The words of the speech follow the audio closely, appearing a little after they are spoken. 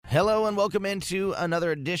Hello and welcome into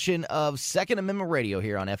another edition of Second Amendment Radio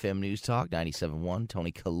here on FM News Talk 97.1.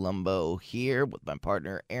 Tony Colombo here with my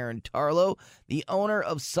partner Aaron Tarlow, the owner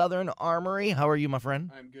of Southern Armory. How are you, my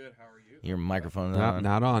friend? I'm good. How are you? Your microphone's on.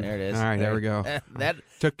 Not on. There it is. All right, there we go. That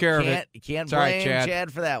Took care of it. You can't It's all right, blame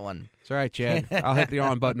Chad. for that one. It's all right, Chad. I'll hit the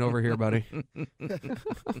on button over here, buddy.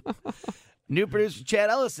 New producer Chad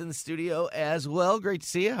Ellis in the studio as well. Great to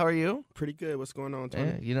see you. How are you? Pretty good. What's going on,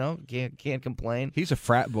 Tony? Can't complain. He's a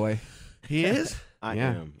frat boy. He is? I yeah,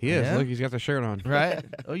 am. he is. Yeah? Look, he's got the shirt on. Right?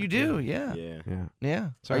 Oh, you do? Yeah. Yeah. Yeah.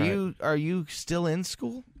 Are all right. you still in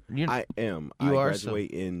school? I am. You I are,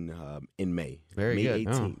 graduate in May. Very May good.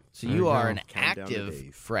 18th. So There you you are go. an Count down the active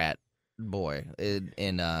days. frat boy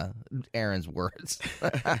in Aaron's words.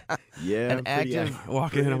 Yeah. An pretty active-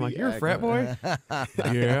 Walking in, I'm like, you're a frat boy?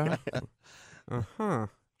 Yeah. Uh-huh.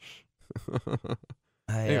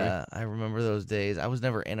 Anyway. I remember those days. I was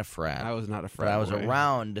never in a frat. I was not a but frat I was boy.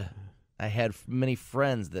 around. I had many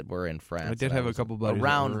friends that were in frats. I did and have a was couple buddies that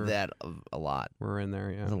around were- that a lot. We're in there,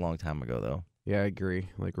 It was a yeah. long time ago, though. Yeah, I agree.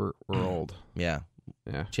 Like, we're old. Yeah.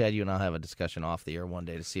 Yeah. Chad, you and I'll have a discussion off the air one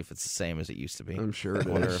day to see if it's the same as it used to be. I'm sure it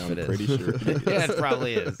I wonder is. if it is. pretty sure it is. Yeah, it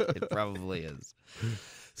probably is. It probably is.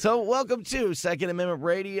 So welcome to Second Amendment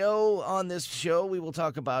Radio. On this show, we will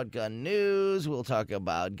talk about gun news. We'll talk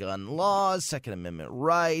about gun laws, Second Amendment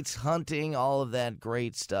rights, hunting, all of that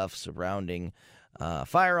great stuff surrounding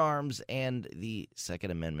firearms and the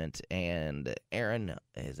Second Amendment. And Aaron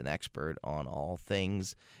is an expert on all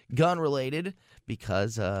things gun-related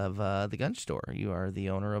because of the gun store. You are the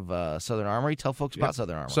owner of Southern Armory. Tell folks about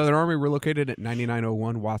Southern Armory. Southern Armory, we're located at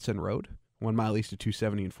 9901 Watson Road, 1 mile east of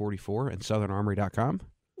 270 and 44, and southernarmory.com.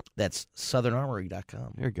 That's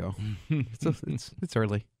southernarmory.com. There you go. It's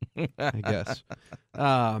early, I guess.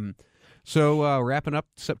 So wrapping up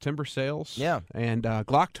September sales. Yeah. And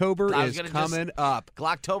Glocktober I was is gonna coming up.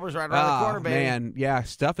 Glocktober's right around the corner, baby. Man, yeah,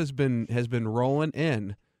 stuff has been rolling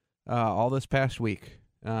in all this past week.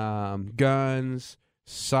 Guns,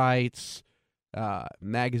 sights,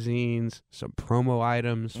 magazines, some promo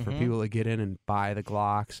items for Mhm. people to get in and buy the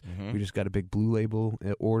Glocks. Mhm. We just got a big Blue Label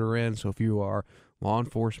order in, so if you are law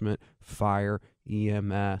enforcement, fire,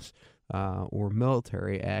 EMS, or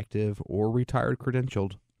military active or retired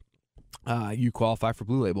credentialed, you qualify for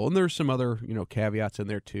Blue Label. And there's some other, caveats in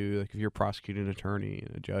there too, like if you're a prosecuting attorney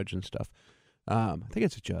and a judge and stuff. I think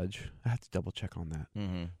it's a judge. I have to double check on that.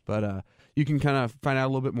 Mm-hmm. But you can kind of find out a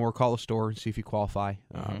little bit more, call the store and see if you qualify.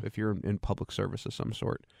 Mhm. If you're in public service of some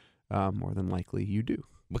sort, more than likely you do.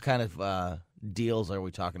 What kind of deals are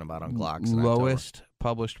we talking about on Glocks? in October? Lowest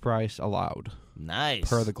published price allowed Nice.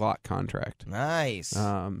 per the Glock contract. Nice.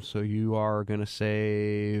 So you are going to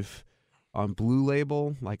save on Blue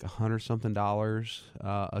Label like $100-something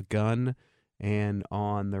a gun, and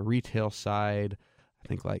on the retail side, I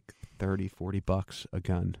think like $30-40 a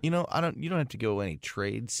gun. you don't have to go any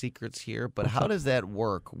trade secrets here, but how does that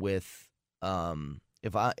work with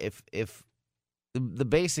if the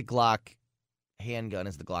basic Glock handgun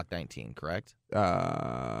is the Glock 19, correct?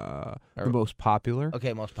 The most popular.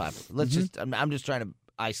 Okay, most popular. Let's I'm just trying to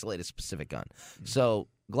isolate a specific gun. Mm-hmm. So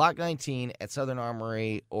Glock 19 at Southern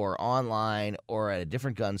Armory or online or at a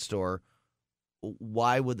different gun store,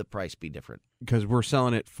 why would the price be different? Because we're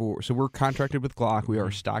selling it so we're contracted with Glock. We are Mm-hmm.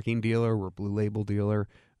 a stocking dealer. We're a Blue Label dealer.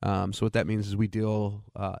 So what that means is we deal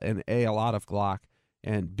in a lot of Glock,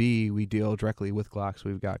 and B, we deal directly with Glock. So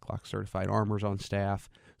we've got Glock certified armors on staff.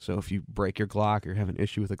 So if you break your Glock or have an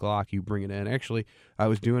issue with a Glock, you bring it in. Actually, I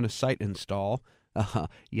was doing a site install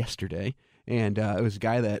yesterday, and it was a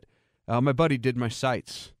guy that my buddy did my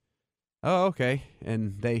sights. Oh, okay,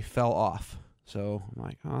 and they fell off. So I'm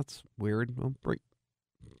like, oh, that's weird. Well,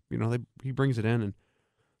 he brings it in, and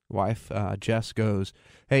wife Jess goes,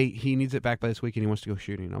 hey, he needs it back by this week, and he wants to go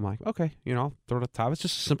shooting. I'm like, okay, I'll throw it at the top. It's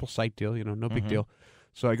just a simple sight deal, no big Mhm. deal.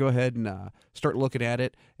 So I go ahead and start looking at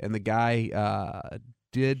it, and the guy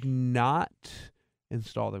did not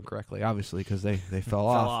install them correctly, obviously, because they fell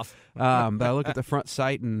off. But I look at the front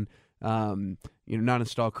sight, and not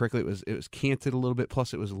installed correctly. It was canted a little bit,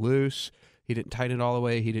 plus it was loose. He didn't tighten it all the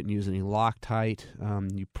way. He didn't use any Loctite.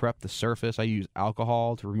 You prep the surface. I use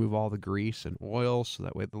alcohol to remove all the grease and oil, so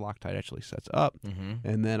that way the Loctite actually sets up. Mm-hmm.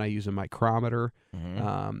 And then I use a micrometer,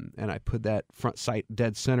 Mm-hmm. and I put that front sight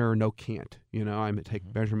dead center, no cant. I take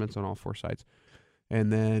Mhm. measurements on all four sides.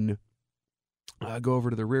 And then I go over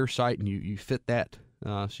to the rear sight, and you fit that.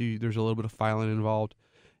 There's a little bit of filing involved.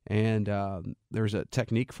 And there's a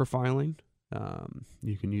technique for filing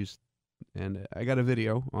you can use. And I got a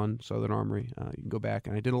video on Southern Armory. You can go back,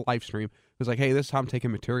 and I did a live stream. It was like, hey, this is how I'm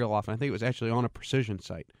taking material off. And I think it was actually on a precision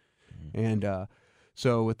site. And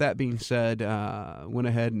So with that being said, went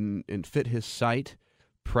ahead and fit his sight,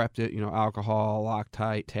 prepped it, alcohol,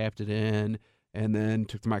 Loctite, tapped it in, and then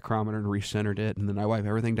took the micrometer and recentered it, and then I wipe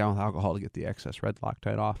everything down with alcohol to get the excess red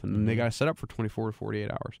Loctite off, and then they got it set up for 24 to 48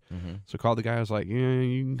 hours. So called the guy, I was like, yeah,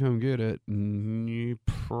 you can come get it, and you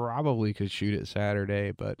probably could shoot it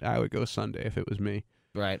Saturday, but I would go Sunday if it was me.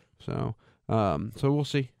 Right. So we'll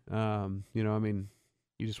see.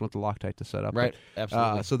 You just want the Loctite to set up. Right. But,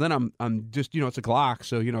 Absolutely. so then I'm just, it's a Glock,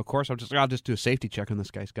 so, of course I'll just do a safety check on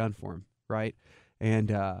this guy's gun for him, right? And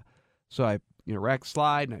so I, rack the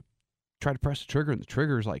slide, and I try to press the trigger, and the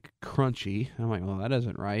trigger is like crunchy. I'm like, well, that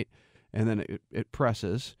isn't right. And then it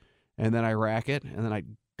presses, and then I rack it, and then I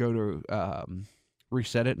go to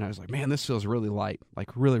reset it, and I was like, man, this feels really light,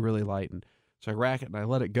 like really, really light. And so I rack it, and I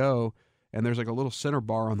let it go, and there's like a little center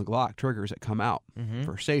bar on the Glock triggers that come out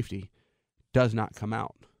for safety. Does not come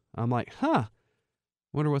out. I'm like,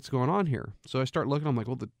 wonder what's going on here. So I start looking. I'm like,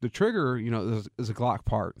 well, the trigger, is a Glock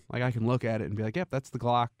part. Like, I can look at it and be like, yep, that's the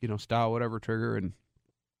Glock, style, whatever trigger, and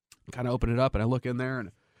kind of open it up, and I look in there,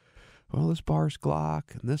 and, well, this bar's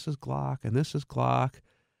Glock, and this is Glock, and this is Glock.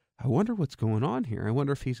 I wonder what's going on here. I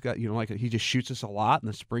wonder if he's got, he just shoots us a lot, and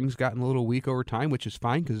the spring's gotten a little weak over time, which is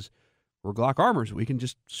fine because we're Glock armors. We can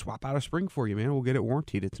just swap out a spring for you, man. We'll get it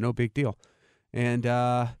warranted. It's no big deal. And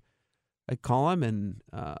I call him and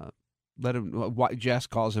let him. Jess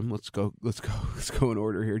calls him. Let's go in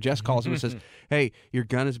order here. Jess calls him and says, "Hey, your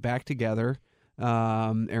gun is back together."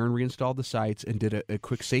 Aaron reinstalled the sights and did a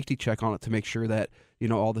quick safety check on it to make sure that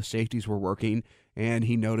all the safeties were working. And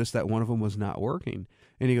he noticed that one of them was not working.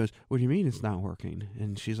 And he goes, "What do you mean it's not working?"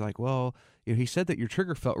 And she's like, "Well, he said that your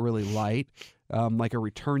trigger felt really light, like a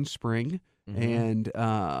return spring." And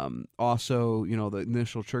also, the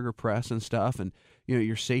initial trigger press and stuff, and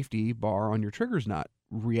your safety bar on your trigger's not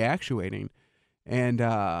reactuating. And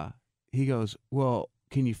he goes, "Well,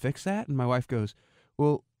 can you fix that?" And my wife goes,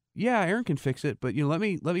 "Well, yeah, Aaron can fix it, but let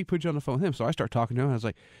me put you on the phone with him." So I start talking to him. I was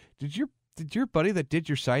like, "Did your buddy that did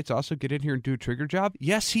your sights also get in here and do a trigger job?"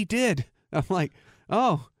 "Yes, he did." I'm like,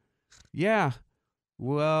 "Oh, yeah.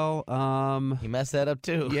 Well, He messed that up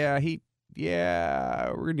too. yeah,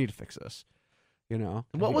 we're gonna need to fix this."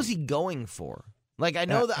 What was he going for? Like, I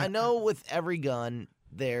know with every gun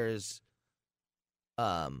there's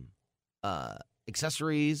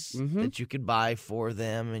accessories that you could buy for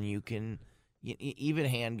them, and you can even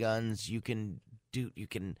handguns, you can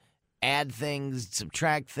add things,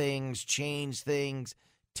 subtract things, change things,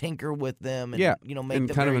 tinker with them, and make and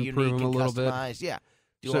them kind of very improve unique them and a little bit. customized. Yeah.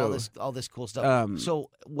 Do So, all this cool stuff. So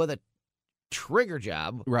with a trigger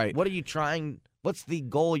job, right? what are you trying? What's the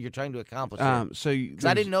goal you're trying to accomplish? Because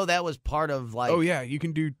I didn't know that was part of like. Oh yeah, we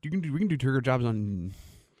can do trigger jobs on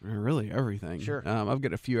really everything. Sure. I've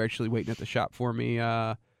got a few actually waiting at the shop for me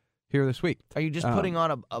here this week. Are you just putting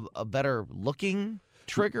on a better looking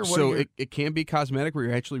trigger? It can be cosmetic where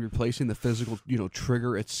you're actually replacing the physical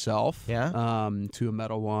trigger itself. Yeah. To a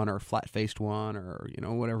metal one or a flat faced one or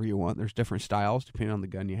whatever you want. There's different styles depending on the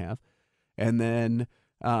gun you have, and then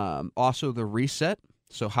also the reset.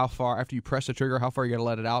 So how far after you press the trigger, how far you got to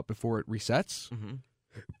let it out before it resets?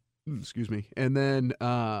 Excuse me. And then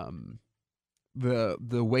the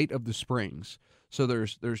weight of the springs. So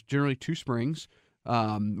there's generally two springs.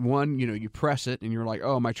 One, you press it and you're like,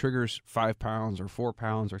 oh, my trigger's 5 pounds or 4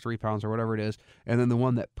 pounds or 3 pounds or whatever it is. And then the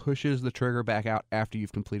one that pushes the trigger back out after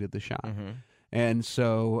you've completed the shot. And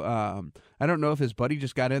so I don't know if his buddy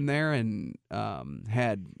just got in there and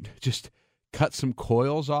had just cut some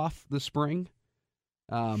coils off the spring.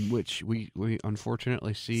 Which we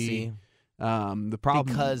unfortunately see. The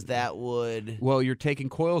problem because that would you're taking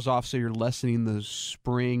coils off, so you're lessening the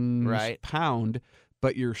spring's pound,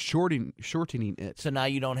 but you're shortening it. So now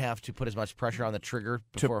you don't have to put as much pressure on the trigger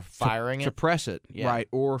before firing it to press it, right?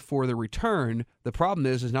 Or for the return, the problem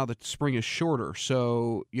is now the spring is shorter.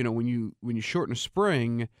 So when you shorten a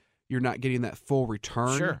spring, you're not getting that full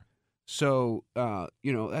return. Sure. So,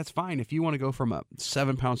 that's fine. If you want to go from a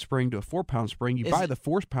 7-pound spring to a 4-pound spring, you buy the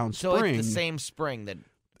 4-pound spring. So it's the same spring that...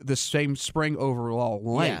 The same spring overall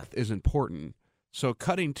length is important. So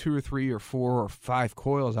cutting 2 or 3 or 4 or 5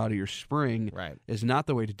 coils out of your spring is not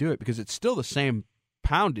the way to do it because it's still the same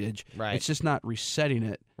poundage. Right. It's just not resetting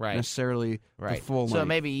it necessarily the full length. So it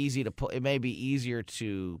may be easy to pull. It may be easier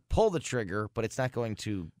to pull the trigger, but it's not going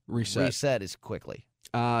to reset as quickly.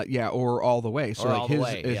 Or all the way. So or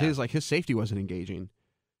his safety wasn't engaging.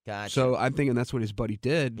 Gotcha. So I'm thinking that's what his buddy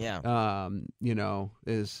did. Yeah.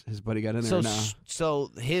 Is his buddy got in there now?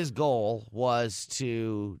 So his goal was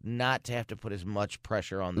to not to have to put as much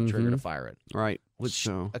pressure on the trigger to fire it. Right. Which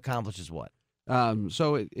accomplishes what?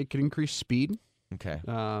 So it can increase speed. Okay.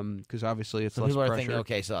 Because obviously it's So less people are pressure. thinking,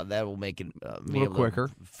 okay, so that will make it little quicker.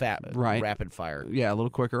 Right. rapid fire. Yeah, a little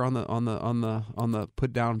quicker on the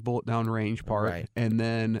put down bullet down range part, Right. and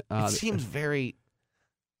then It seems very.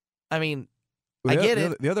 I mean, the I oth- get the it.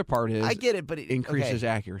 other- The other part is I get it, but it increases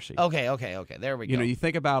accuracy. Okay. There we go. You know, you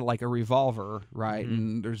think about like a revolver, right? Mhm.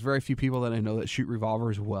 And there's very few people that I know that shoot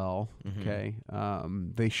revolvers well. Mhm. Okay,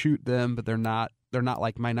 they shoot them, but they're not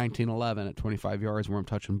like my 1911 at 25 yards where I'm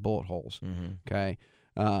touching bullet holes. Mhm. Okay,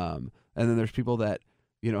 and then there's people that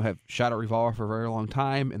have shot a revolver for a very long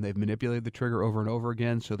time and they've manipulated the trigger over and over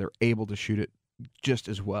again, so they're able to shoot it just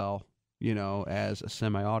as well, as a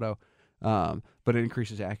semi-auto, but it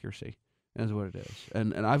increases accuracy. Is what it is.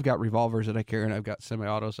 And I've got revolvers that I carry, and I've got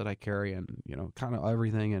semi-autos that I carry, and kind of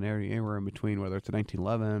everything and anywhere in between, whether it's a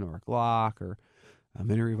 1911 or a Glock or a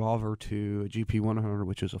mini revolver to a GP100,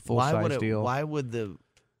 which is a full-size deal. Why would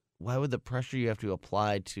the pressure you have to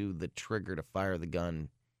apply to the trigger to fire the gun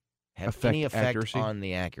have any effect accuracy? on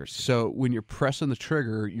the accuracy? So when you're pressing the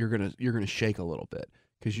trigger, you're gonna shake a little bit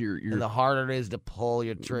because you're And the harder it is to pull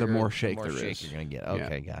your trigger, more shake the more there shake is. you're going to get. Yeah.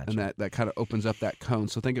 Okay, gotcha. and that kind of opens up that cone.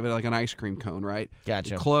 So think of it like an ice cream cone, right?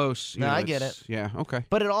 Gotcha. Close. No, I get it. Yeah. Okay.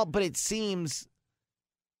 But it seems,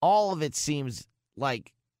 all of it seems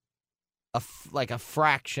like a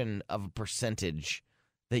fraction of a percentage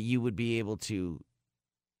that you would be able to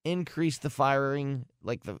increase the firing,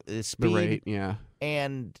 like the speed, The rate. Yeah.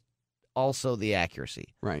 and also the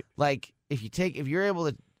accuracy. Right. Like if you're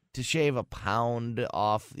able to shave a pound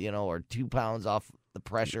off, or 2 pounds off the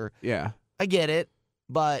pressure, Yeah. I get it,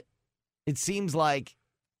 but it seems like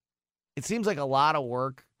a lot of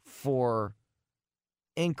work for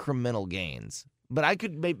incremental gains. But I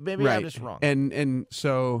could maybe Right. I'm just wrong. And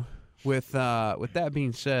so with that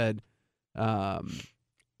being said,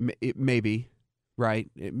 it maybe, right?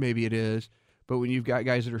 Maybe it is. But when you've got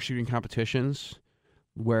guys that are shooting competitions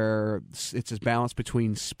where it's this balance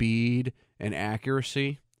between speed and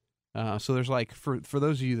accuracy, so there's like for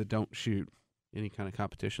those of you that don't shoot any kind of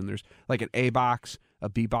competition, there's like an A box, a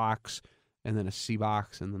B box, and then a C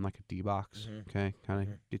box, and then like a D box. Mhm. Okay, kind of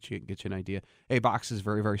Mhm. get you an idea. A box is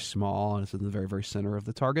very, very small, and it's in the very, very center of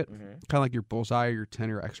the target, Mhm. kind of like your bullseye or your 10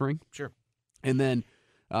 or X ring. Sure. And then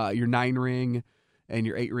your 9 ring and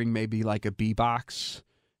your 8 ring may be like a B box,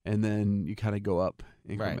 and then you kind of go up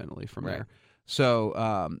incrementally from Right. there.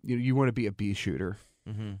 So you want to be a B shooter.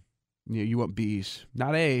 Mm-hmm. You want Bs,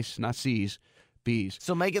 not A's, not C's, Bs.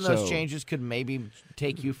 So making those So- changes could maybe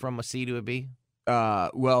take you from a C to a B?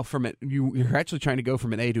 Well, from it, you're actually trying to go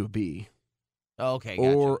from an A to a B. Oh, okay,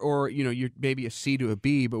 gotcha. Or you're maybe a C to a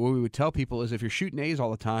B. But what we would tell people is if you're shooting A's all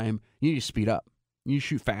the time, you need to speed up. You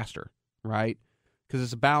shoot faster, right? Because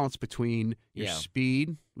it's a balance between your Yeah.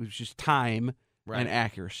 speed, which is time, right. and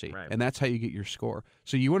accuracy, Right. and that's how you get your score.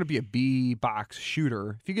 So you want to be a B box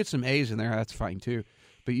shooter. If you get some A's in there, that's fine too.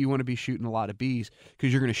 But you want to be shooting a lot of B's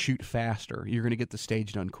because you're going to shoot faster. You're going to get the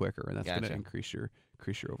stage done quicker, and that's going to Gotcha. increase your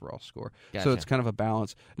overall score. Gotcha. So it's kind of a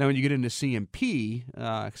balance. Now, when you get into CMP,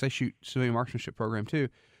 because I shoot civilian marksmanship program too,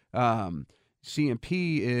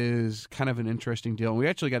 CMP is kind of an interesting deal. We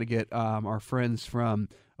actually got to get our friends from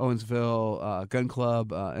Owensville Gun Club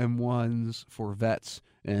M1s for vets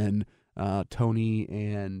and Tony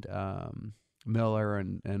and Miller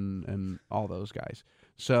and all those guys.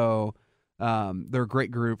 So they're a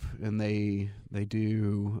great group, and they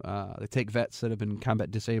take vets that have been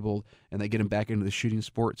combat disabled and they get them back into the shooting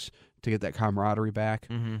sports to get that camaraderie back.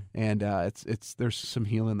 Mm-hmm. And there's some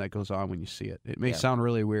healing that goes on when you see it. It may Yeah. sound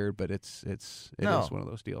really weird, but it is No. one of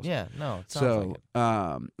those deals. Yeah, no, it sounds So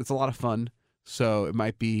like it. it's a lot of fun. So it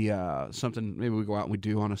might be something maybe we go out and we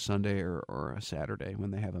do on a Sunday or a Saturday when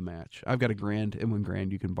they have a match. I've got a M1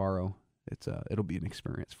 Grand you can borrow. It'll be an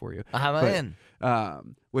experience for you. I'm but- in.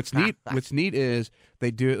 What's neat is they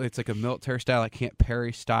do it. It's like a military style, like Camp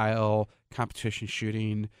Perry style competition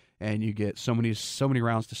shooting, and you get so many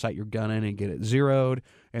rounds to sight your gun in and get it zeroed,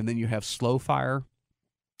 and then you have slow fire,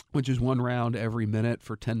 which is 1 round every minute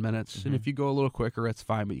for 10 minutes. And Mhm. if you go a little quicker, that's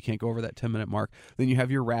fine, but you can't go over that 10-minute mark. Then you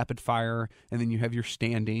have your rapid fire, and then you have your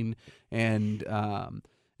standing, and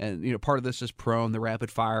part of this is prone, the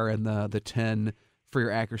rapid fire, and the 10 for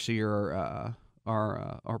your accuracy are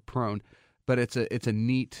prone. But it's a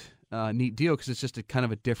neat deal because it's just a kind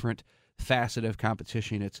of a different facet of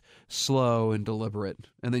competition. It's slow and deliberate,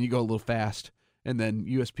 and then you go a little fast, and then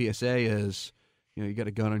USPSA is, you got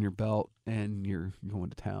a gun on your belt and you're going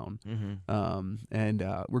to town.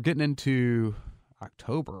 Mm-hmm. We're getting into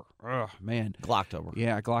October. Oh man, Glocktober.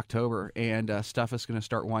 yeah, Glocktober, and stuff is going to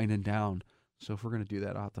start winding down. So if we're going to do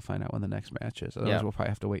that, I'll have to find out when the next match is. Otherwise, we'll probably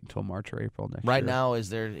have to wait until March or April next year. Right now, is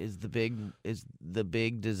the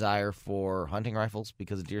big desire for hunting rifles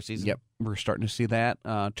because of deer season? Yep, we're starting to see that.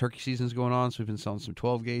 Turkey season's going on, so we've been selling some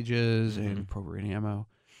 12 gauges and appropriate ammo.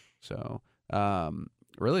 So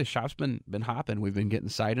really, the shop's been hopping. We've been getting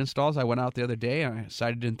sight installs. I went out the other day and I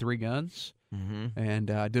sighted in 3 guns. And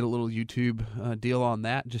did a little YouTube deal on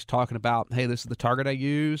that, just talking about, hey, this is the target I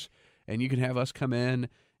use, and you can have us come in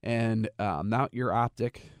and mount your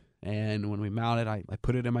optic. And when we mount it, I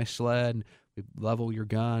put it in my sled, and we level your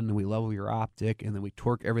gun, and we level your optic, and then we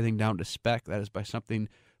torque everything down to spec. That is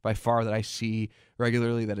by far that I see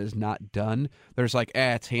regularly that is not done. There's like,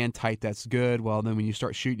 it's hand tight, that's good. Well, then when you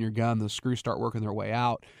start shooting your gun, the screws start working their way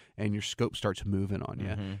out, and your scope starts moving on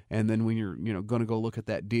you. And then when you're going to go look at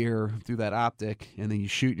that deer through that optic, and then you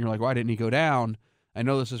shoot, and you're like, why didn't he go down? I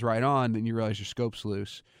know this is right on. Then you realize your scope's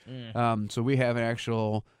loose. So we have an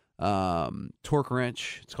actual torque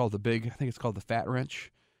wrench. It's called I think it's called the fat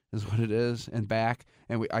wrench, is what it is, and back.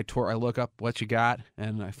 And I look up what you got,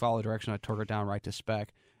 and I follow the direction. I torque it down right to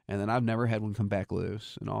spec. And then I've never had one come back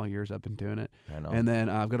loose in all years I've been doing it. I know. And then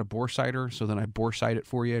I've got a bore sighter, so then I bore sight it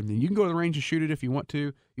for you. And then you can go to the range and shoot it if you want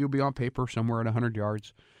to. You'll be on paper somewhere at 100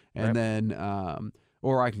 yards. And then,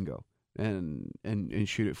 or I can go and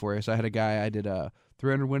shoot it for you. So I had a guy, I did a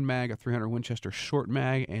 300 Win Mag, a 300 Winchester short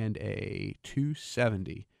mag, and a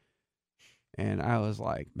 270. And I was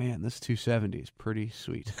like, man, this 270 is pretty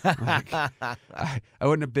sweet. Like, I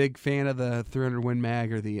wasn't a big fan of the 300 Win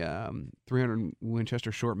Mag or the 300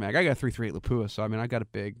 Winchester short mag. I got a 338 Lapua, so I mean, I got a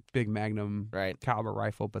big Magnum caliber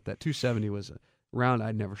rifle, but that 270 was a round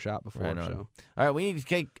I'd never shot before. Right on. So. All right, we need to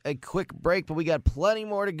take a quick break, but we got plenty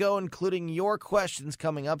more to go, including your questions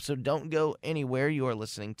coming up, so don't go anywhere. You are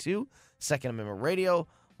listening to Second Amendment Radio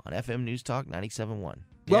on FM News Talk 97.1.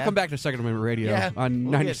 Welcome back to Second Amendment Radio on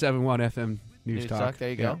 97.1 FM News Talk.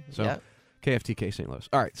 There you go. So KFTK St. Louis.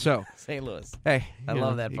 All right, so St. Louis. Hey, I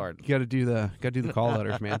love that part. You got to do the call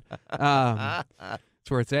letters, man. That's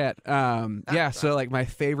where it's at. So like my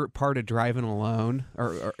favorite part of driving alone,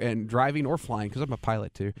 and driving or flying, because I'm a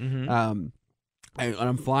pilot too. When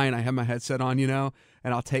I'm flying, I have my headset on, and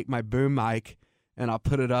I'll take my boom mic and I'll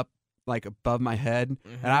put it up like above my head,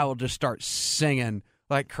 and I will just start singing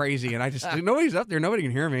like crazy, and I just nobody's up there, nobody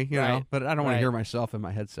can hear me, know. But I don't want to hear myself in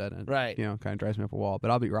my headset, and kind of drives me up a wall.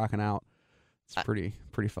 But I'll be rocking out. It's pretty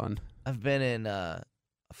fun. I've been in. A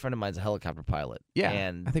friend of mine's a helicopter pilot. Yeah,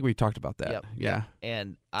 and I think we talked about that. Yeah,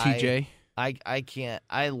 and TJ. I can't.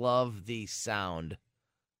 I love the sound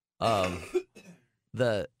of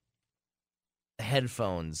the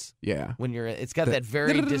headphones. Yeah, when it's got that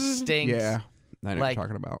very distinct. Yeah, I know what you're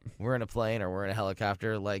talking about. We're in a plane or we're in a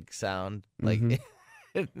helicopter, like sound, like.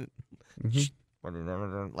 Like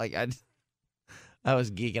I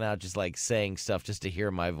was geeking out, just like saying stuff just to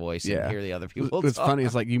hear my voice and hear the other people. What's talk. funny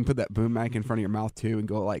is like you can put that boom mic in front of your mouth too, and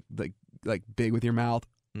go like big with your mouth,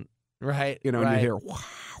 right? And you hear.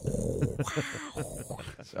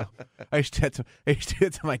 So I used to do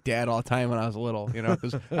it to my dad all the time when I was little,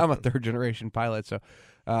 because I'm a third generation pilot. So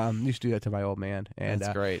used to do that to my old man, and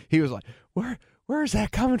that's great. He was like, Where is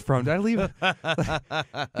that coming from? Did I leave it?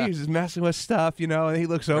 He was just messing with stuff, and he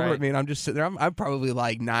looks over at me, and I'm just sitting there. I'm probably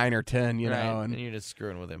like 9 or 10, and you're just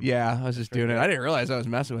screwing with him. Yeah, I was just doing it. I didn't realize I was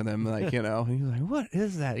messing with him, like, and he was like, what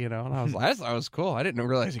is that, And I was like, I thought it was cool. I didn't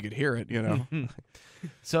realize you could hear it,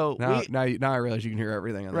 So now I realize you can hear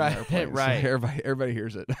everything on the airplane. Right. So everybody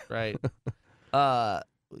hears it. Right.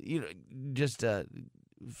 Just to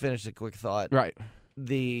finish a quick thought. Right.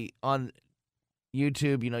 On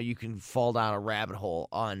YouTube, you can fall down a rabbit hole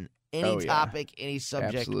on any topic, any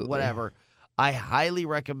subject, Absolutely. whatever. I highly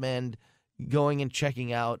recommend going and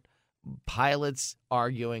checking out pilots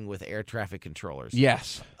arguing with air traffic controllers.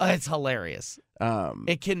 Yes. It's hilarious.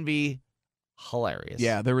 It can be hilarious.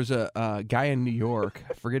 Yeah, there was a guy in New York.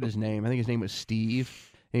 I forget his name. I think his name was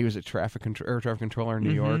Steve. He was a air traffic controller in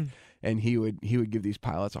New York. And he would give these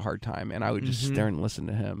pilots a hard time, and I would just sit there and listen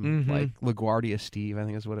to him, like LaGuardia Steve, I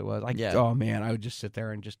think is what it was. Oh man, I would just sit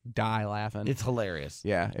there and just die laughing. It's hilarious.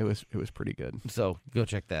 Yeah, it was pretty good. So go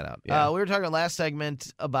check that out. Yeah. We were talking last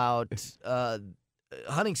segment about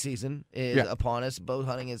hunting season is upon us. Bow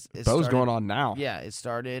hunting is Bow's started. going on now. Yeah, it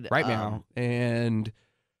started right now, and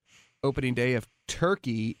opening day of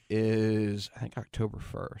turkey is I think October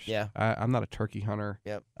 1st. Yeah, I'm not a turkey hunter.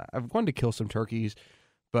 Yep, I've wanted to kill some turkeys.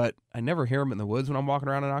 But I never hear them in the woods when I'm walking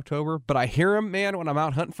around in October. But I hear them, man, when I'm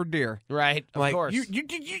out hunting for deer. Right, of course.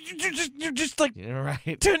 You're just like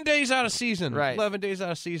 10 days out of season. Right. 11 days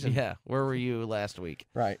out of season. Yeah. Where were you last week?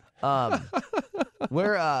 Right.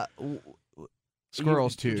 Where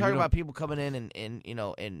squirrels too. You're talking about people coming in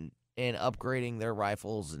and in upgrading their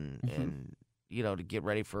rifles and Mhm. and to get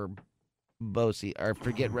ready for bow season or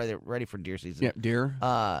ready for deer season. Yeah, deer.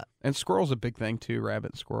 And squirrel's a big thing too,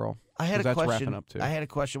 rabbit and squirrel. I had a 'Cause that's question. wrapping up, too. I had a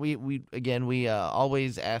question. We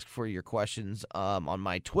always ask for your questions on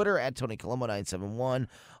my Twitter at Tony Colombo 971,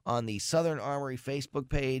 on the Southern Armory Facebook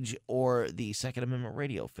page, or the Second Amendment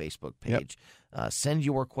Radio Facebook page. Send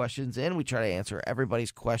your questions in. We try to answer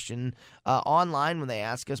everybody's question online when they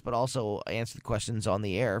ask us, but also answer the questions on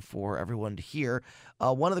the air for everyone to hear.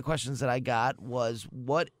 One of the questions that I got was,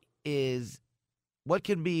 what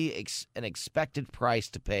can be an expected price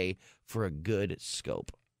to pay for a good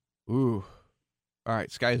scope? Ooh. All right,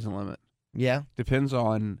 sky's the limit. Yeah. Depends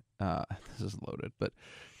on, this is loaded, but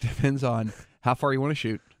depends on how far you want to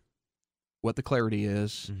shoot, what the clarity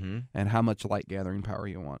is, Mm-hmm. and how much light gathering power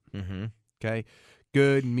you want. Mm-hmm. Okay?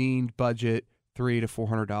 Good, mean budget, $300 to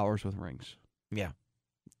 $400 with rings. Yeah.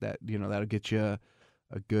 That'll get you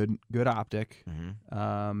a good optic,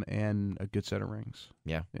 Mm-hmm. and a good set of rings.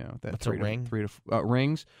 Yeah. That's What's a ring?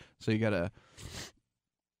 Rings. So you gotta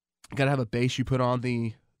have a base you put on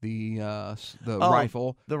the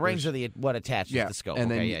rifle. The rings There's- are what attaches yeah, the scope. and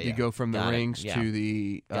then okay, you, yeah, you yeah. go from the Got it, rings yeah. to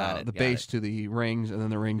the Got it, base to the rings, and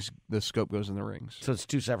then the scope goes in the rings. So it's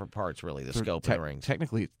two separate parts, really, the So scope and the rings.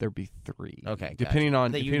 Technically, there'd be three. Okay, depending gotcha.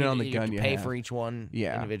 on That depending on the you gun have to you pay have. for each one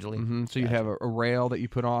Yeah. individually. So you Gotcha. have a rail that you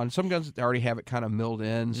put on. Some guns already have it kind of milled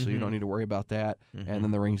in, so you don't need to worry about that. Mhm. And then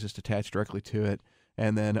the rings just attach directly to it.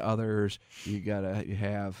 And then others, you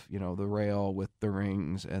have the rail with the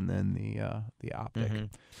rings, and then the optic. Mhm.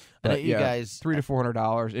 I know But you guys. $300 to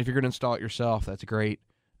 $400. If you're going to install it yourself, that's great.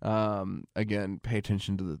 Again, pay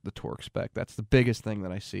attention to the torque spec. That's the biggest thing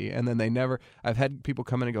that I see. And then I've had people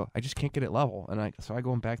come in and go, I just can't get it level. And so I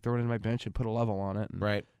go back, throw it in my bench, and put a level on it,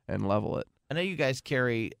 Right. and level it. I know you guys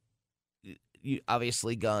carry,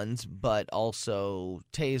 obviously guns, but also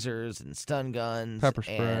tasers and stun guns, Pepper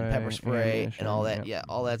spray, and pepper spray, and all that. ammunition, Yeah,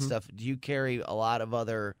 all that Mhm. stuff. Do you carry a lot of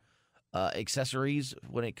other accessories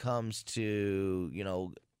when it comes to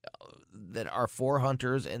that are for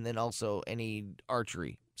hunters, and then also any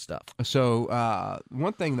archery stuff? So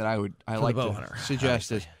one thing that I For the like bow to hunter,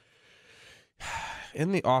 suggest is obviously.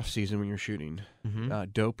 in the off season when you're shooting,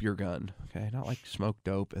 Mhm. dope your gun. Okay, not like smoke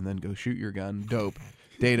dope and then go shoot your gun. Dope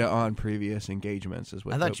data on previous engagements is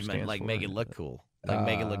what I thought dope you meant stands like for. make it look cool, like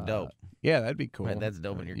make it look dope. Yeah, that'd be cool. Right, that's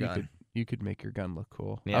dope in your you gun. You could make your gun look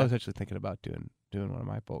cool. Yeah. I was actually thinking about doing one of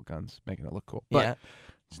my bolt guns, making it look cool. But Yeah,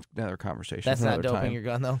 it's another conversation. that's for not another doping time. your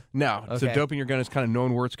gun though. No. So Okay. doping your gun is kind of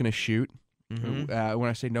knowing where it's going to shoot. Mhm. When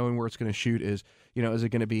I say knowing where it's going to shoot is it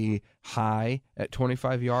going to be high at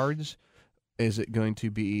 25 yards? Is it going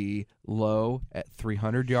to be low at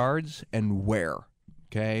 300 yards? And where?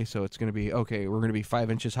 Okay, so it's going to be, we're going to be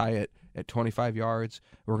 5 inches high at 25 yards.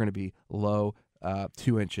 We're going to be low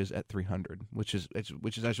 2 inches at 300, which is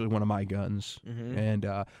actually one of my guns.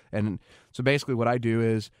 Mhm. And so basically what I do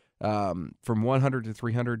is from 100 to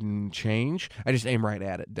 300 and change, I just aim right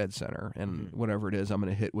at it, dead center, and whatever it is, I'm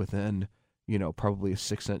going to hit within probably a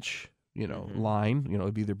 6-inch line.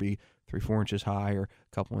 It'd either be 3-4 inches high or a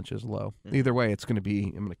couple inches low. Either way, I'm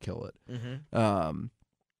going to kill it. Mhm.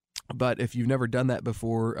 But if you've never done that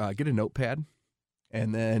before, get a notepad,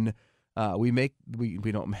 and then we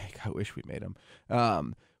don't make. I wish we made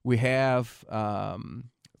them. We have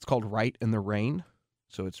it's called Write in the Rain,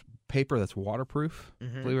 so it's paper that's waterproof,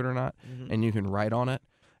 Mhm. believe it or not, Mhm. and you can write on it,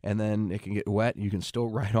 and then it can get wet. You can still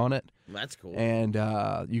write on it, That's cool. and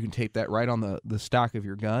you can tape that right on the stock of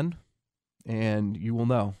your gun, and you will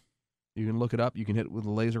know. You can look it up. You can hit it with a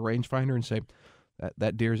laser rangefinder and say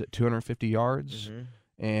that deer's at 250 yards. Mhm.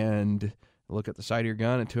 And look at the side of your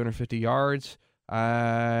gun at 250 yards,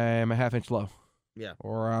 I'm a half-inch low. Yeah.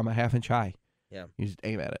 Or I'm a half-inch high. Yeah. You just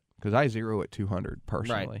aim at it. Because I zero at 200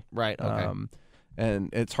 personally. Right. Okay. And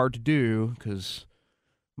it's hard to do because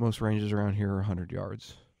most ranges around here are 100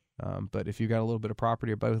 yards. But if you've got a little bit of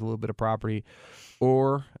property, or both a little bit of property,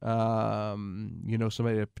 or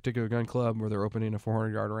somebody at a particular gun club where they're opening a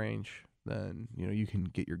 400-yard range, then you can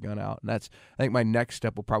get your gun out. And I think my next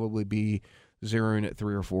step will probably be zeroing at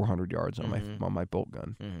 300 or 400 yards on my bolt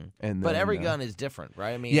gun. Mhm. And But then, every gun is different,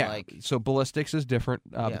 right? I mean, yeah. like, So ballistics is different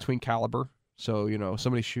Yeah. between caliber. So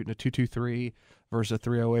somebody's shooting a 223 versus a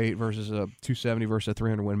 308 versus a 270 versus a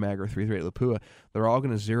 300 Win Mag or 338 Lapua. They're all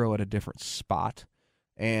going to zero at a different spot,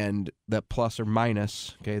 and that plus or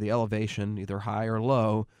minus, the elevation, either high or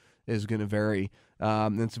low, is going to vary.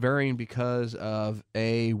 It's varying because of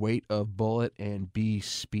A, weight of bullet, and B,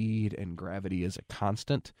 speed and gravity is a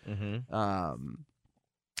constant.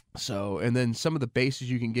 So, and then some of the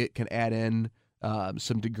bases you can get can add in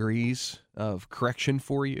some degrees of correction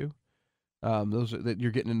for you. Those are, that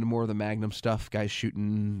you're getting into more of the Magnum stuff. Guys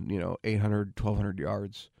shooting 800, 1,200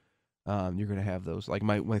 yards. You're going to have those. Like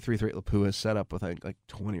my 338 Lapua is set up with like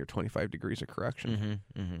 20 or 25 degrees of correction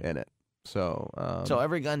in it. So so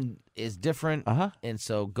every gun is different, and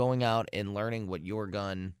so going out and learning what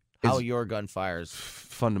how your gun fires,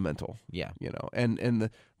 fundamental. Yeah, and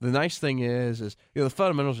the nice thing is the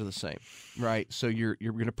fundamentals are the same, right? So you're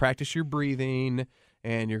going to practice your breathing,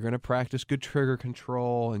 and you're going to practice good trigger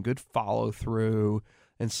control and good follow through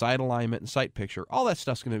and sight alignment and sight picture. All that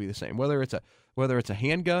stuff's going to be the same, whether it's a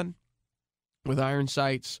handgun with iron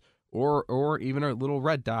sights or even a little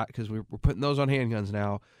red dot, because we're putting those on handguns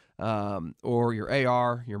now. Or your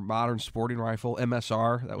AR, your modern sporting rifle,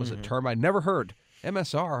 MSR. That was a term I'd never heard.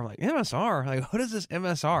 MSR. I'm like, MSR? Like, what is this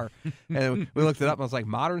MSR? And we looked it up, and I was like,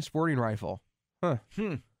 modern sporting rifle. Huh.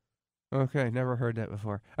 Okay, never heard that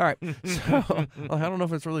before. All right. So, I don't know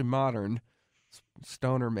if it's really modern.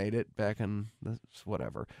 Stoner made it back in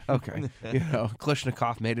whatever. Okay.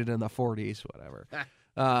 Klishnikov made it in the 40s, whatever.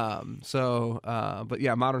 But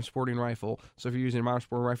yeah, modern sporting rifle. So if you're using a modern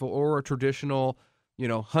sporting rifle or a traditional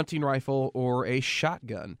hunting rifle or a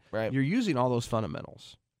shotgun, right, you're using all those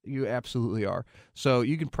fundamentals. You absolutely are. So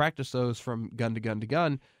you can practice those from gun to gun to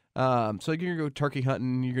gun. So you're going to go turkey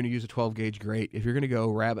hunting, you're going to use a 12-gauge great. If you're going to go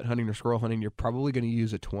rabbit hunting or squirrel hunting, you're probably going to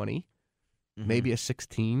use a 20, maybe a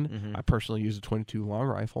 16. I personally use a 22 long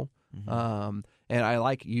rifle. And I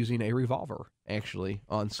like using a revolver, actually,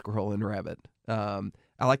 on squirrel and rabbit. I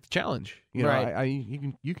like the challenge. Right.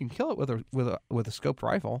 You can kill it with a scoped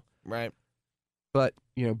rifle. Right. But,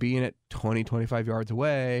 being at 20, 25 yards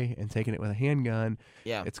away and taking it with a handgun,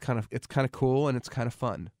 it's kind of cool and it's kind of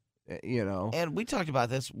fun, And we talked about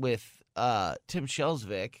this with Tim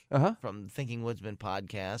Shelsvik from Thinking Woodsman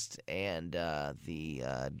podcast and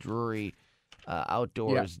the Drury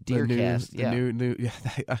Outdoors Deercast.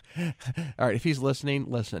 All right, if he's listening,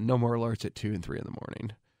 listen, no more alerts at 2 and 3 in the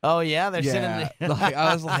morning. Oh, yeah? They're sitting there.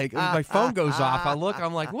 I was like, my phone goes off. I look,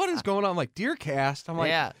 I'm like, what is going on? I'm like, Deercast. I'm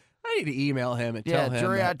like, I need to email him and tell him.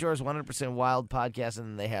 Drury that. Outdoors 100% Wild podcast, and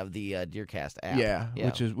then they have the Deercast app. Yeah,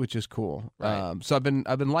 which is cool. Right. So I've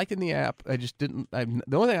been liking the app. I just didn't. The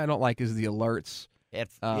only thing I don't like is the alerts.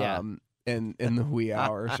 In the wee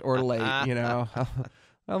hours or late.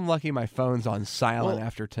 I'm lucky my phone's on silent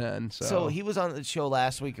after 10. So he was on the show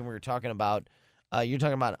last week, and we were talking about you're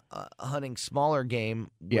talking about hunting smaller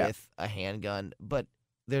game with a handgun, but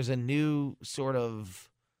there's a new sort of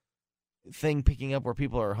thing picking up where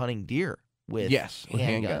people are hunting deer with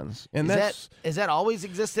handguns. And is that always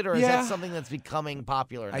existed, or is that something that's becoming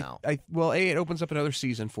popular now? It opens up another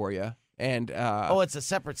season for you, and it's a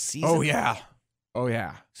separate season. Oh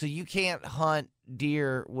yeah. So you can't hunt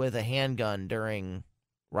deer with a handgun during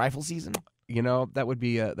rifle season. That would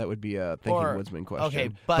be a Thinking Woodsman question. Okay,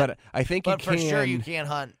 but I think but for sure you can't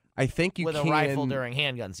hunt. I think you with can a rifle during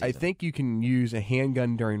handgun season. I think you can use a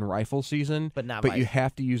handgun during rifle season, but you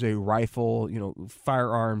have to use a rifle,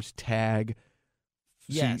 firearms tag.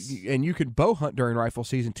 Yes. And you can bow hunt during rifle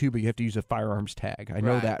season too, but you have to use a firearms tag. I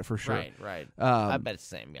know that for sure. Right. I bet it's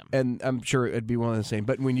the same. Yeah. And I'm sure it'd be one of the same.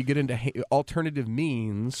 But when you get into alternative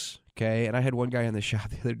means, okay, and I had one guy in the shop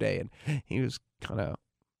the other day, and he was kind of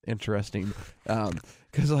interesting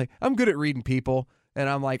because I'm good at reading people. And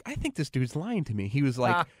I'm like, I think this dude's lying to me. He was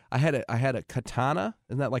like, I had a katana.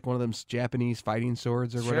 Isn't that like one of them Japanese fighting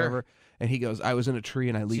swords or whatever? And he goes, I was in a tree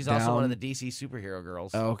and I leaped down. She's also one of the DC superhero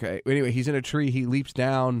girls. Oh, okay. Anyway, he's in a tree. He leaps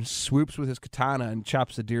down, swoops with his katana, and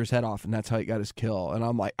chops the deer's head off. And that's how he got his kill. And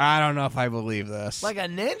I'm like, I don't know if I believe this. Like a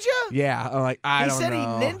ninja? Yeah. I'm like, I don't know. He said he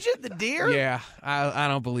ninja'd the deer? Yeah. I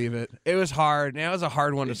don't believe it. It was hard. It was a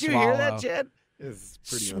hard one to swallow. Did you hear that, Chad? It's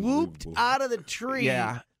pretty swooped out of the tree.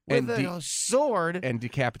 Yeah. With a sword and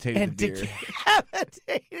decapitated the deer.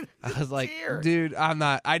 I was like, deer. Dude, I'm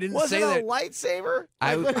not. I didn't was say it that. a lightsaber?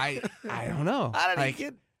 I don't know.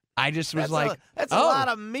 I just was like, that's a lot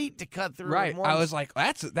of meat to cut through. Right. I was like,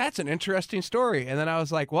 that's an interesting story. And then I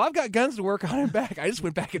was like, well, I've got guns to work on and back. I just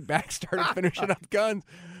went back and started finishing up guns.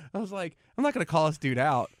 I was like, I'm not going to call this dude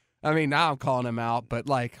out. I mean, now I'm calling him out, but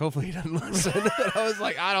hopefully he doesn't listen. I was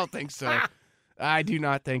like, I don't think so. I do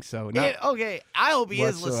not think so. Okay, I hope he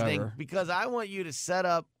is listening whatsoever. because I want you to set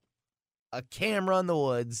up a camera in the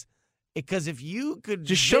woods. Because if you could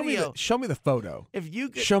just show me the photo. If you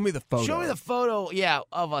could show me the photo. Show me the photo,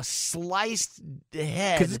 of a sliced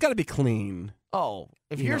head. Because it's got to be clean. Oh,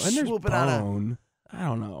 if you're swooping on I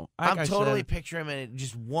don't know. I'm totally picturing him in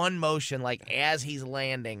just one motion, as he's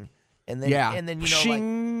landing, and then yeah. and then like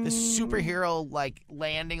the superhero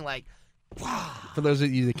landing For those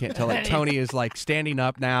of you that can't tell, like Tony is like standing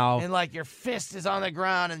up now. And like your fist is on the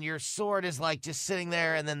ground and your sword is like just sitting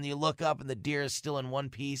there, and then you look up and the deer is still in one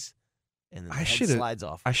piece, and then the head slides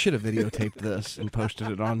off. I should have videotaped this and posted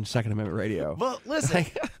it on Second Amendment Radio. But listen,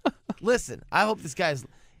 listen, I hope this guy's.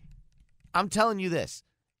 I'm telling you this.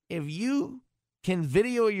 If you can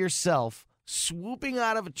video yourself swooping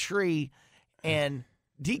out of a tree and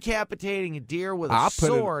decapitating a deer with a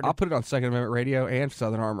sword. I'll put it on Second Amendment Radio and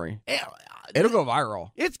Southern Armory. Yeah, It'll go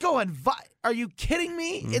viral. It's going. Are you kidding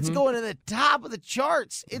me? It's going to the top of the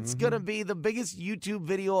charts. It's going to be the biggest YouTube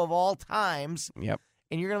video of all times. Yep.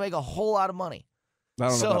 And you're going to make a whole lot of money. I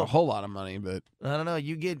don't know about a whole lot of money, but I don't know.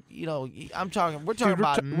 You get, we're talking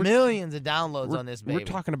about millions of downloads on this baby. We're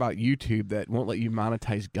talking about YouTube that won't let you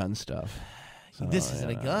monetize gun stuff. So, this isn't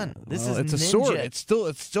a gun. It's a ninja. sword. It's still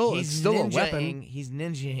a weapon. He's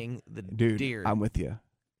ninjaing the Dude, deer. I'm with you.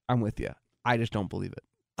 I just don't believe it.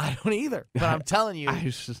 I don't either. But I'm telling you. I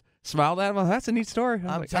just smiled at him. Well, that's a neat story.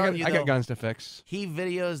 I'm telling you, I got guns to fix. He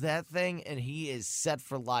videos that thing, and he is set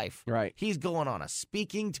for life. Right. He's going on a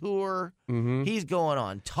speaking tour. Mm-hmm. He's going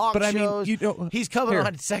on talk shows. I mean, he's coming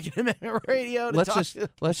on Second Amendment Radio.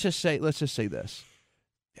 Let's just say this.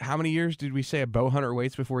 How many years did we say a bow hunter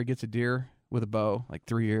waits before he gets a deer with a bow? Like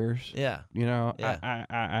 3 years. Yeah. Yeah.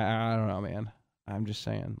 I don't know, man. I'm just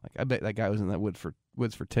saying. Like, I bet that guy was in that woods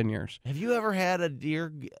for 10 years. Have you ever had a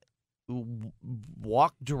deer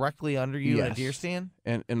walk directly under you in a deer stand?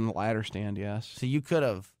 And in the ladder stand, yes. So you could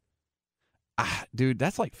have. Dude,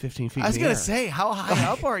 that's like 15 feet. I was going to say, how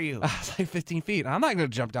high up are you? It's like 15 feet. I'm not going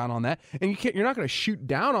to jump down on that, and you're not going to shoot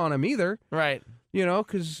down on him either, right?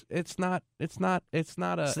 Because it's not a. So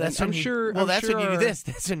that's when I'm you, sure. Well, I'm that's sure, when you do this.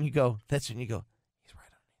 That's when you go. He's right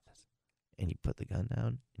underneath us, and you put the gun down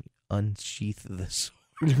and you unsheath the sword.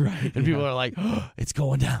 Right. And people are like, oh, "It's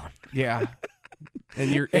going down." Yeah.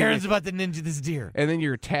 And Aaron's about to ninja this deer. And then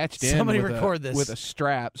you're attached in. Somebody record this with a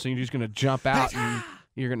strap, so you're just going to jump out and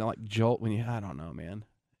you're going to like jolt when you. I don't know, man.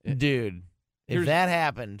 Dude, if that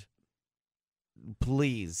happened,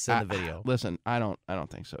 please send the video. Listen, I don't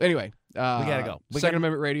think so. Anyway, we gotta go. Second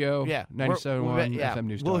Amendment Radio, 97.1 FM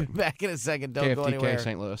News We'll Talk. be back in a second. Don't go KFTK, anywhere.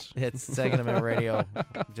 St. Louis. It's Second Amendment Radio,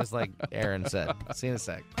 just like Aaron said. See you in a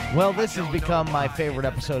sec. Well, this has become my favorite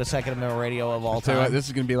episode of Second Amendment Radio of all Tell you time. what, this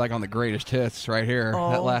is going to be like on the greatest hits right here.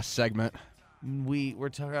 That last segment. We're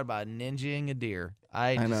talking about ninjaing a deer.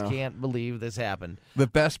 I just can't believe this happened. The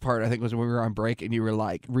best part, I think, was when we were on break and you were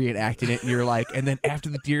like reenacting it, and you're like, and then after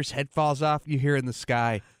the deer's head falls off, you hear in the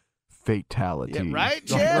sky, fatality. Yeah, right,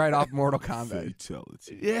 Like, Chip? right off Mortal Kombat.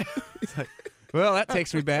 Fatality. Yeah. Well, that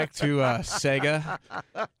takes me back to Sega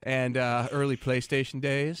and early PlayStation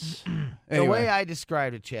days. The way I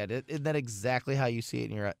described it, Chad, isn't that exactly how you see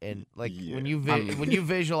it in your when you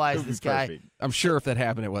visualize this guy? Perfect. I'm sure if that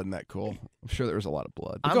happened, it wasn't that cool. I'm sure there was a lot of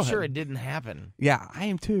blood. But I'm go sure ahead. it didn't happen. Yeah, I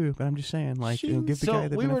am too, but I'm just saying, like, give the guy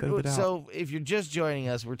the benefit of the doubt. So if you're just joining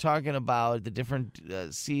us, we're talking about the different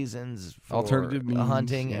seasons for Alternative means,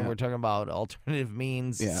 hunting, and yeah. we're talking about alternative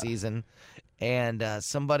means season, and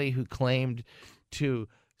somebody who claimed to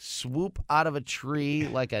swoop out of a tree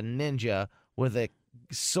like a ninja with a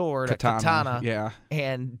sword, a katana, yeah,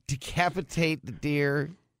 and decapitate the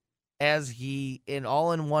deer as he in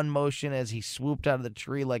one motion as he swooped out of the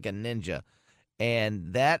tree like a ninja.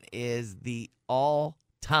 And that is the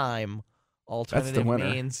all-time alternative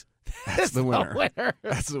means. That's the winner.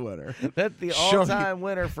 That's the winner. That's the all-time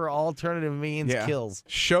winner for alternative means kills.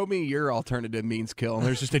 Show me your alternative means kill. And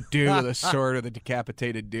there's just a dude with a sword with a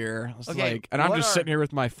decapitated deer. It's like, and I'm just sitting here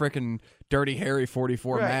with my freaking Dirty Harry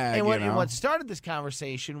 44 mag. And what started this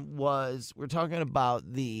conversation was we're talking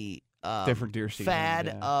about the different deer seasons,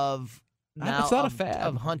 fad of now it's not a fad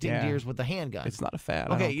of hunting deers with a handgun. It's not a fad.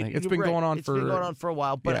 Okay, I don't think. It's been going on for. It's been going on for a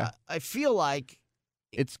while, but I feel like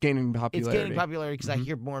it's gaining popularity. It's gaining popularity because I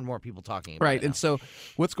hear more and more people talking about it. Right, and so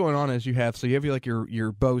what's going on is you have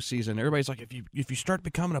your bow season. Everybody's like, if you start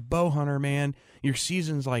becoming a bow hunter, man, your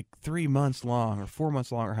season's like 3 months long or 4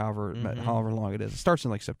 months long or however long it is. It starts in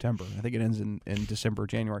like September. I think it ends in December,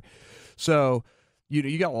 January. So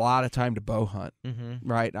you got a lot of time to bow hunt,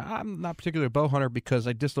 right? I'm not particularly a bow hunter because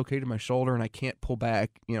I dislocated my shoulder and I can't pull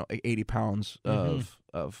back 80 pounds of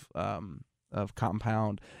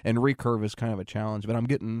compound, and recurve is kind of a challenge, but I'm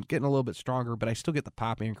getting a little bit stronger, but I still get the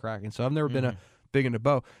popping and cracking. So I've never been big into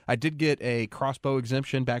bow. I did get a crossbow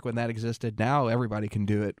exemption back when that existed. Now everybody can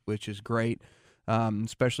do it, which is great,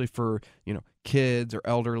 especially for kids or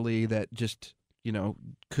elderly that just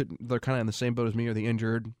couldn't. They're kind of in the same boat as me, or the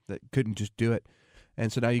injured that couldn't just do it.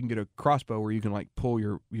 And so now you can get a crossbow where you can like pull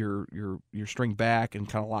your string back and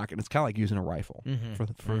kind of lock it. And it's kind of like using a rifle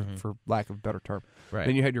for lack of a better term. Right.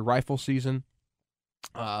 Then you had your rifle season,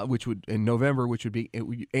 which would in November, which would be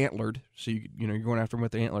antlered. So you're going after them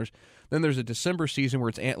with the antlers. Then there's a December season where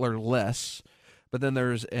it's antlerless. But then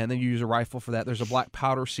then you use a rifle for that. There's a black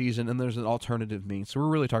powder season, and there's an alternative means. So we're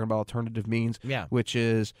really talking about alternative means, which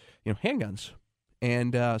is handguns.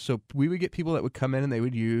 And so we would get people that would come in and they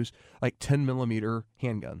would use like 10 millimeter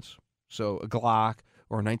handguns. So a Glock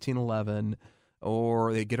or a 1911,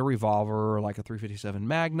 or they get a revolver like a 357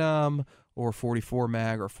 Magnum or 44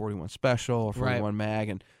 mag or 41 Special or 41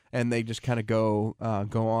 mag, and they just kind of go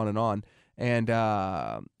on and on. And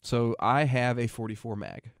so I have a 44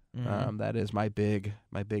 mag. That is my big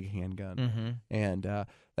handgun, and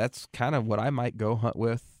that's kind of what I might go hunt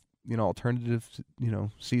with, alternative,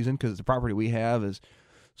 season, because the property we have is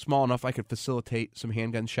small enough I could facilitate some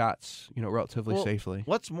handgun shots, relatively safely.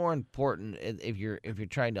 What's more important if you're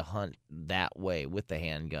trying to hunt that way with the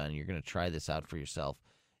handgun? You're going to try this out for yourself.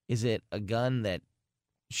 Is it a gun that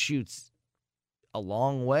shoots a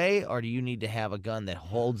long way, or do you need to have a gun that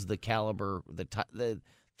holds the caliber,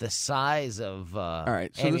 the size of all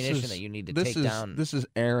right, so ammunition that you need to take down? This is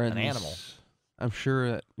Aaron's, an animal. I'm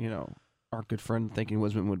sure that our good friend Thinking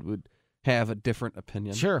Woodsman would have a different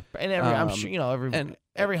opinion. Sure, and I'm sure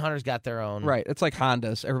every hunter's got their own. Right, it's like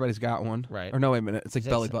Hondas. Everybody's got one. Right. Or no, wait a minute. It's like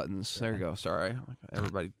belly buttons. There you go. Sorry,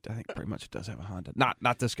 everybody. I think pretty much does have a Honda.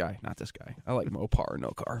 Not this guy. Not this guy. I like Mopar,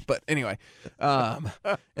 no car. But anyway, and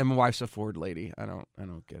my wife's a Ford lady. I don't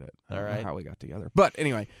get it. I don't know how we got together. But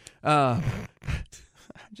anyway, I'm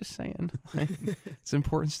just saying, it's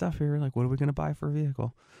important stuff here. Like, what are we going to buy for a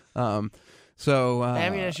vehicle? So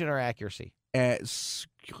ammunition or accuracy? All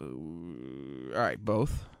right,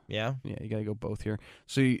 both. Yeah, you got to go both here.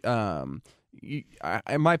 So, in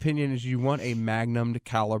my opinion, is you want a magnum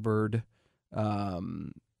calibered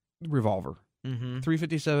revolver.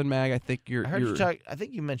 357 mag. I think I heard you talk. I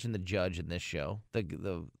think you mentioned the Judge in this show.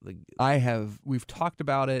 We've talked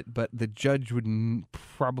about it, but the Judge would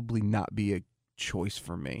probably not be a choice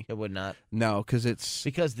for me. It would not. No, because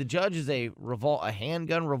the Judge is a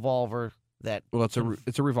handgun revolver that it's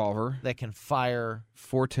a revolver that can fire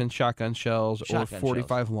 410 shotgun shells or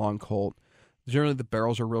 45 long Colt. Generally, the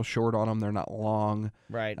barrels are real short on them; they're not long.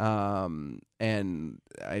 Right. And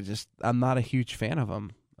I'm not a huge fan of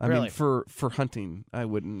them. I mean, for hunting, I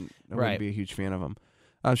wouldn't be a huge fan of them.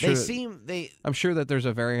 I'm sure that there's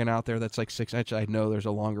a variant out there that's like 6 inch. I know there's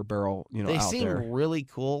a longer barrel. They seem really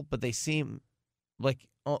cool, but they seem like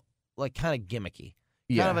kind of gimmicky.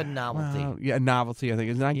 Kind of a novelty. A novelty, I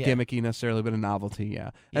think. It's not gimmicky necessarily, but a novelty, yeah.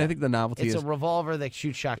 And I think the novelty is... It's a revolver that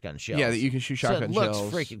shoots shotgun shells. Yeah, that you can shoot shotgun shells. So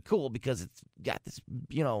it looks freaking cool because it's got this,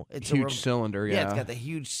 it's huge cylinder, yeah. Yeah, it's got the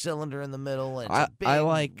huge cylinder in the middle, and it's a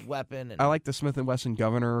big weapon. I like the Smith & Wesson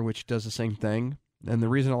Governor, which does the same thing. And the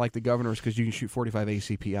reason I like the Governor is because you can shoot 45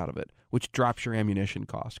 ACP out of it, which drops your ammunition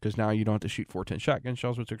cost, because now you don't have to shoot 410 shotgun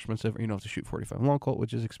shells, which are expensive, or you don't have to shoot 45 long Colt,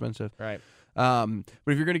 which is expensive. Right. But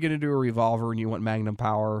if you're going to get into a revolver and you want Magnum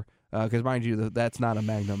power, because mind you, that's not a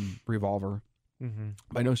Magnum revolver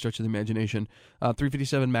by no stretch of the imagination.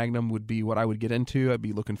 357 Magnum would be what I would get into. I'd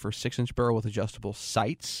be looking for 6-inch barrel with adjustable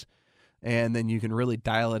sights, and then you can really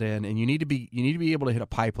dial it in. And you need to be able to hit a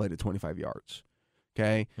pie plate at 25 yards.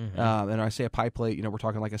 Okay, and I say a pie plate, we're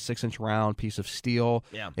talking like a 6-inch round piece of steel.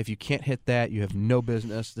 Yeah. If you can't hit that, you have no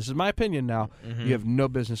business. This is my opinion now. You have no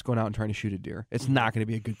business going out and trying to shoot a deer. It's not going to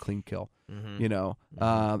be a good clean kill. And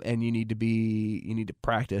you need to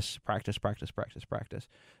practice.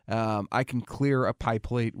 I can clear a pie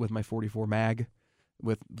plate with my 44 mag,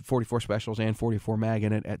 with 44 specials and 44 mag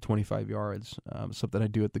in it at 25 yards. Something I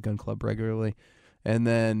do at the gun club regularly. And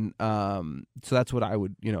then, so that's what I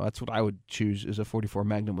would choose, is a 44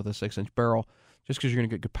 Magnum with a 6-inch barrel, just because you're going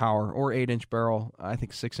to get good power. Or 8-inch barrel. I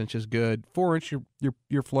think 6-inch is good. 4-inch,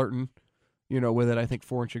 you're flirting, with it. I think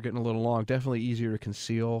 4-inch you're getting a little long. Definitely easier to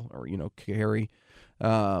conceal or carry.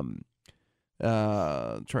 Trying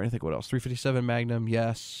to think what else. 357 Magnum,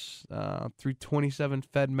 yes. 327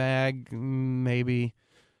 Fed Mag, maybe.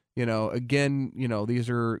 Again, these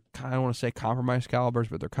are, I don't want to say compromised calibers,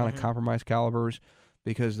 but they're kind of compromised calibers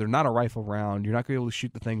because they're not a rifle round. You're not going to be able to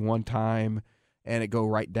shoot the thing one time and it go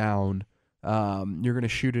right down. You're going to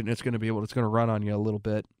shoot it and it's going to run on you a little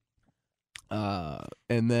bit.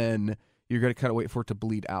 And then you're going to kind of wait for it to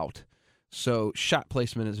bleed out. So shot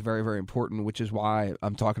placement is very, very important, which is why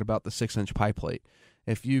I'm talking about the 6-inch pie plate.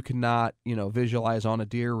 If you cannot, visualize on a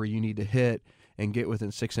deer where you need to hit and get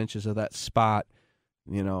within 6 inches of that spot,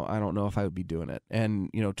 I don't know if I would be doing it. And,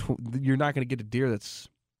 you're not going to get a deer that's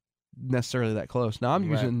necessarily that close. Now I'm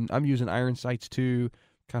Right. using iron sights too,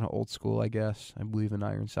 kind of old school, I guess. I believe in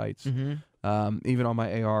iron sights. Mm-hmm. Even on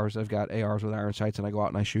my ARs, I've got ARs with iron sights, and I go out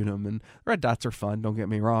and I shoot them. And red dots are fun. Don't get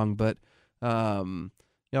me wrong, but I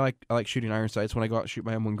like shooting iron sights. When I go out and shoot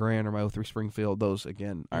my M1 Grand or my 03 Springfield, those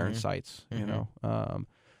again iron Mhm. sights. You Mhm. know,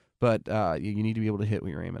 but you need to be able to hit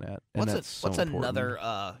what you're aiming at. And What's that's so what's important.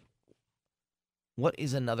 another? What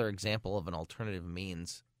is another example of an alternative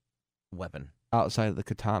means weapon outside of the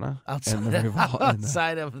katana outside, and the revolver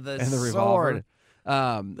outside of the and the sword?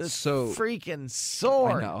 revolver? This So freaking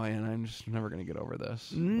sword. I know, and I'm just never gonna get over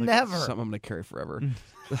this. Never. Something I'm gonna carry forever.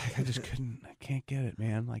 Like, I just couldn't. I can't get it,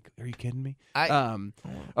 man. Like, are you kidding me? I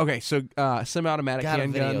Okay, so semi-automatic got a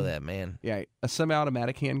handgun. video of that, man. Yeah, a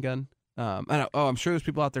semi-automatic handgun. I'm sure there's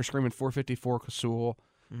people out there screaming 454 Casull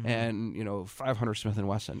Mhm. and 500 Smith and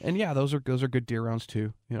Wesson, and yeah, those are good deer rounds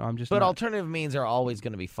too. I'm just But not, alternative means are always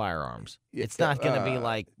going to be firearms. Yeah, It's not going to be uh,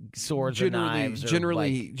 like swords generally, or knives or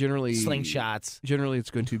generally, like slingshots. Generally,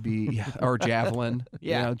 it's going to be or javelin,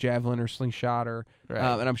 Yeah. javelin or slingshot, or Right.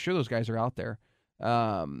 and I'm sure those guys are out there.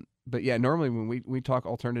 But yeah, normally when we talk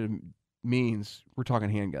alternative means, we're talking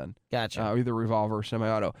handgun, Gotcha. either revolver or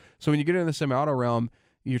semi-auto. So when you get into the semi-auto realm,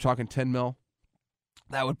 you're talking 10 mil.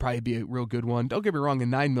 That would probably be a real good one. Don't get me wrong, a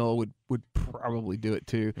 9 mil would probably do it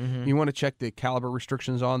too. Mhm. You want to check the caliber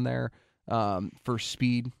restrictions on there for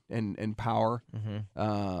speed and power. Mhm.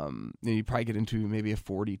 And you probably get into maybe a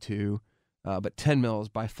 42, but 10 mil is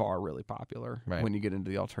by far really popular Right. when you get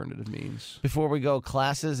into the alternative means. Before we go,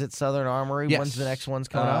 classes at Southern Armory. Yes. When's the next one's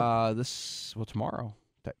coming up? Tomorrow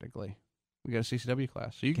technically. We got a CCW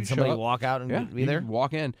class, so you Can can show somebody up. walk out and Yeah, be you there? can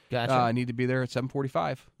walk in. Gotcha. I need to be there at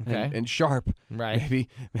 7:45 Okay. and sharp. Right.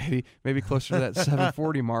 Maybe closer to that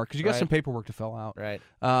 7:40 mark because you got Right. some paperwork to fill out. Right.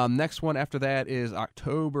 Next one after that is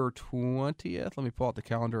October 20th. Let me pull out the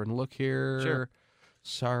calendar and look here. Sure.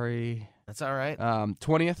 Sorry. That's all right.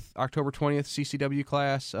 20th, October 20th, CCW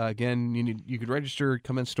class. Again, you could register,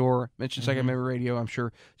 come in store, mention Second Amendment Radio. I'm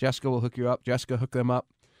sure Jessica will hook you up. Jessica, hook them up.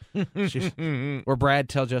 Or Brad,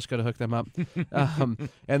 tell Jessica to hook them up. And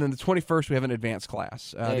then the 21st, we have an advanced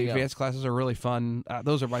class. There The you go. advanced classes are really fun.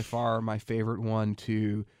 Those are by far my favorite one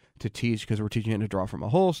to teach because we're teaching you to draw from a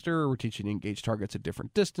holster. We're teaching you to engage targets at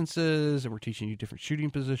different distances, and we're teaching you different shooting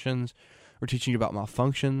positions. We're teaching you about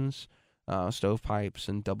malfunctions, stovepipes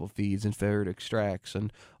and double feeds and failure to extracts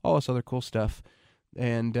and all this other cool stuff.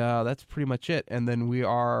 And that's pretty much it. And then we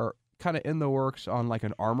are kind of in the works on like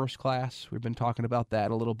an armors class. We've been talking about that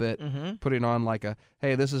a little bit, Mm-hmm. putting on like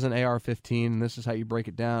hey, this is an AR-15, and this is how you break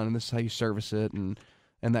it down, and this is how you service it, and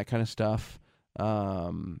that kind of stuff.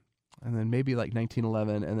 And then maybe like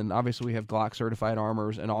 1911, and then obviously we have Glock certified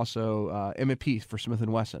armors, and also M&P for Smith &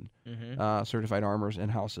 Wesson Mm-hmm. certified armors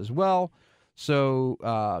in-house as well. So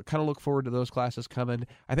kind of look forward to those classes coming.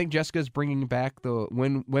 I think Jessica's bringing back the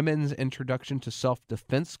women's introduction to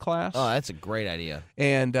self-defense class. Oh, that's a great idea.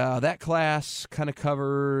 And that class kind of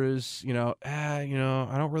covers, I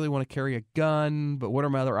don't really want to carry a gun, but what are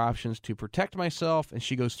my other options to protect myself? And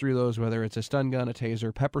she goes through those, whether it's a stun gun, a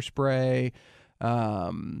taser, pepper spray.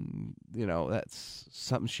 That's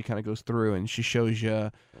something she kind of goes through, and she shows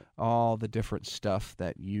you all the different stuff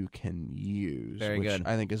that you can use. Very which good.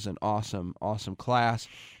 I think is an awesome, awesome class,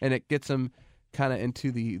 and it gets them kind of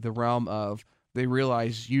into the realm of they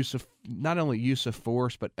realize not only use of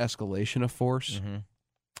force but escalation of force. Mm-hmm.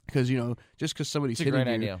 Because just because somebody's It's a hitting great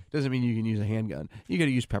you idea. doesn't mean you can use a handgun. You got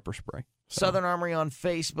to use pepper spray. So, Southern Armory on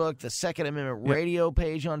Facebook, the Second Amendment Yep. Radio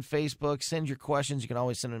page on Facebook. Send your questions. You can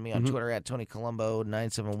always send them to me on Mhm. Twitter at Tony Colombo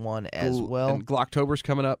 971 as Cool. well. And Glocktober's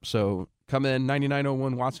coming up, so come in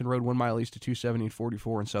 9901 Watson Road, 1 mile east of 270 and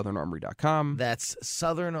 44 and southernarmory.com. That's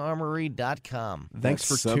southernarmory.com. Thanks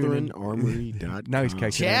for tuning. SouthernArmory.com. Now he's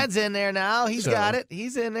catching Chad's in there now. He's So, got it.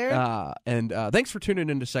 He's in there. And thanks for tuning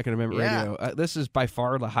into Second Amendment Yeah. Radio. This is by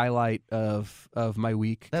far the highlight of my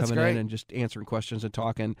week, That's coming great. in and just answering questions and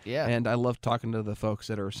talking. Yeah. And I love talking to the folks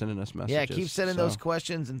that are sending us messages. Yeah, keep sending So, those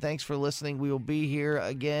questions, and thanks for listening. We will be here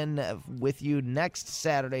again with you next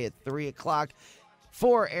Saturday at 3 o'clock.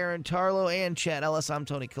 For Aaron Tarlow and Chad Ellis, I'm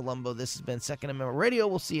Tony Colombo. This has been Second Amendment Radio.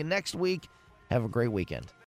 We'll see you next week. Have a great weekend.